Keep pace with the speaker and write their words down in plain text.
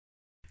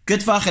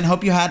Good Fach, and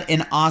hope you had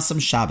an awesome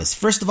Shabbos.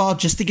 First of all,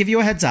 just to give you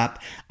a heads up,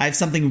 I have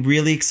something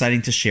really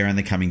exciting to share in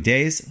the coming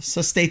days,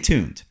 so stay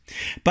tuned.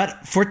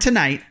 But for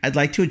tonight, I'd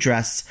like to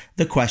address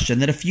the question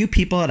that a few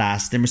people had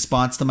asked in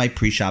response to my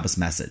pre-Shabbos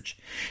message.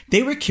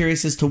 They were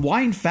curious as to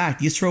why, in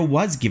fact, Yisro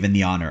was given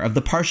the honor of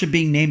the Parsha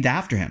being named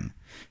after him.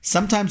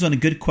 Sometimes when a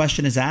good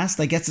question is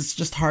asked, I guess it's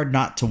just hard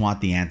not to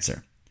want the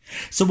answer.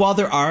 So while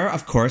there are,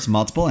 of course,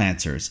 multiple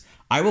answers,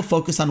 I will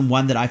focus on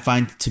one that I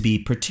find to be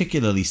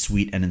particularly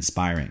sweet and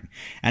inspiring,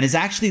 and is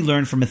actually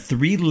learned from a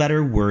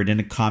 3-letter word in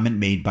a comment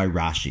made by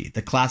Rashi,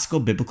 the classical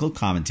biblical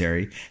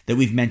commentary that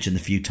we've mentioned a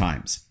few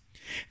times.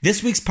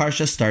 This week's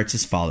Parsha starts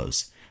as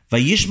follows.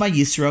 Vayishma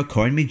Yisro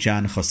Kohen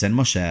Midjan Chosen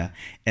Moshe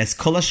es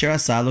kol asher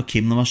asa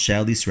Elokim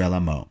leMoshe l'Yisrael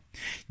amo.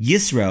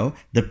 Yisro,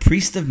 the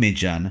priest of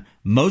Midjan,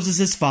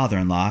 Moses'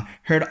 father-in-law,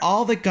 heard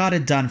all that God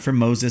had done for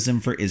Moses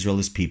and for Israel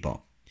his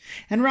people.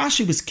 And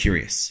Rashi was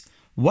curious.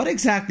 What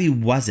exactly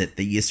was it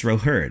that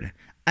Yisro heard?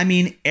 I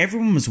mean,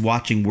 everyone was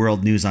watching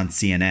world news on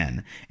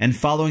CNN and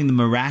following the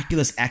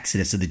miraculous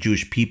exodus of the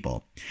Jewish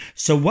people.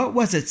 So what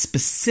was it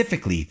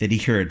specifically that he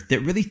heard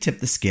that really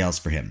tipped the scales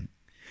for him?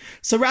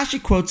 So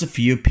Rashi quotes a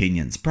few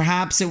opinions.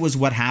 Perhaps it was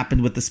what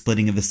happened with the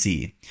splitting of the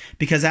sea,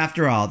 because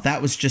after all,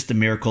 that was just a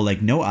miracle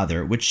like no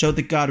other, which showed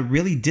that God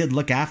really did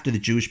look after the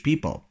Jewish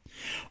people.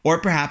 Or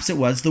perhaps it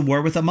was the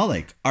war with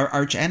Amalek, our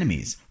arch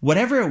enemies.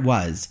 Whatever it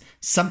was,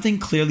 something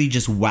clearly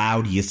just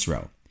wowed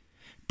Yisro.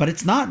 But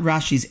it's not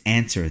Rashi's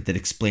answer that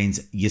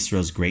explains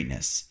Yisro's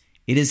greatness.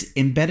 It is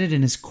embedded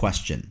in his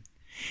question.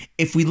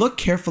 If we look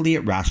carefully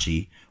at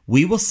Rashi,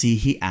 we will see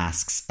he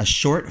asks a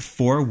short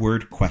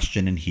 4-word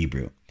question in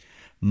Hebrew.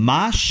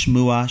 Ma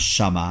shmua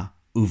shama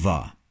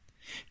uva.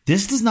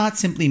 This does not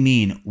simply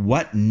mean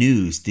what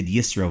news did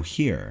Yisro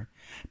hear,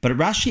 but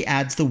Rashi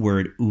adds the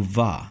word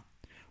uva.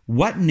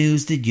 What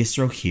news did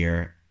Yisro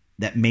hear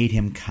that made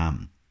him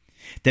come?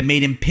 That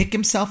made him pick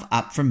himself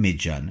up from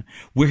Midjan,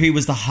 where he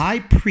was the high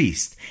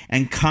priest,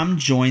 and come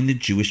join the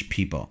Jewish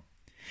people.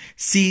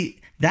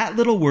 See, that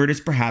little word is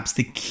perhaps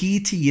the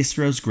key to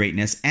Yisro's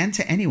greatness and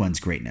to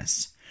anyone's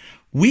greatness.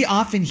 We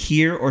often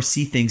hear or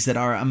see things that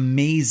are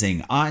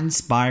amazing,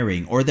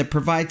 awe-inspiring, or that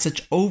provide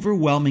such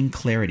overwhelming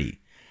clarity.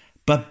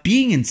 But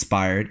being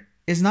inspired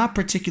is not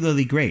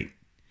particularly great.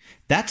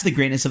 That's the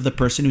greatness of the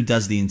person who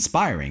does the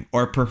inspiring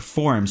or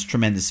performs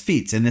tremendous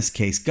feats, in this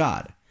case,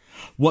 God.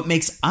 What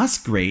makes us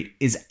great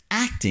is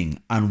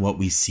acting on what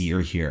we see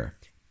or hear,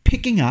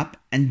 picking up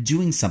and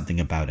doing something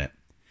about it.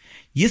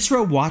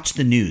 Yisro watched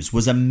the news,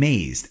 was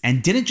amazed,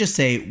 and didn't just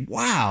say,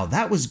 wow,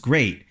 that was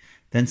great,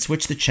 then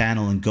switch the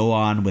channel and go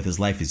on with his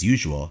life as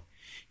usual.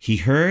 He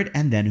heard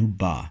and then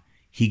hubah.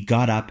 He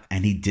got up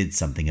and he did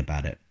something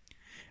about it.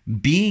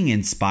 Being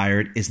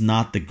inspired is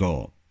not the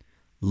goal.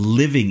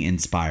 Living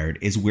inspired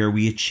is where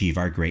we achieve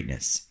our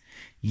greatness.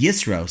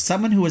 Yisro,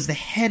 someone who was the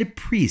head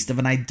priest of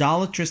an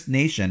idolatrous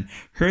nation,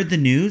 heard the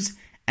news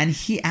and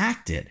he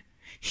acted.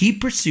 He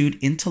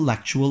pursued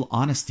intellectual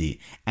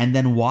honesty and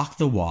then walked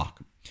the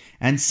walk.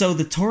 And so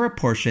the Torah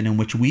portion in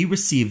which we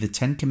receive the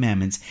 10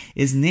 Commandments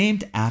is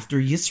named after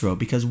Yisro,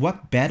 because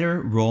what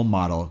better role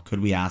model could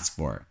we ask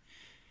for?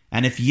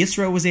 And if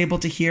Yisro was able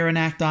to hear and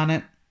act on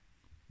it,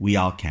 we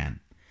all can.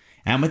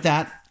 And with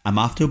that, I'm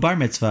off to a bar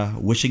mitzvah,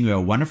 wishing you a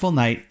wonderful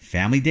night,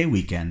 family day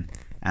weekend,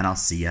 and I'll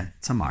see you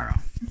tomorrow.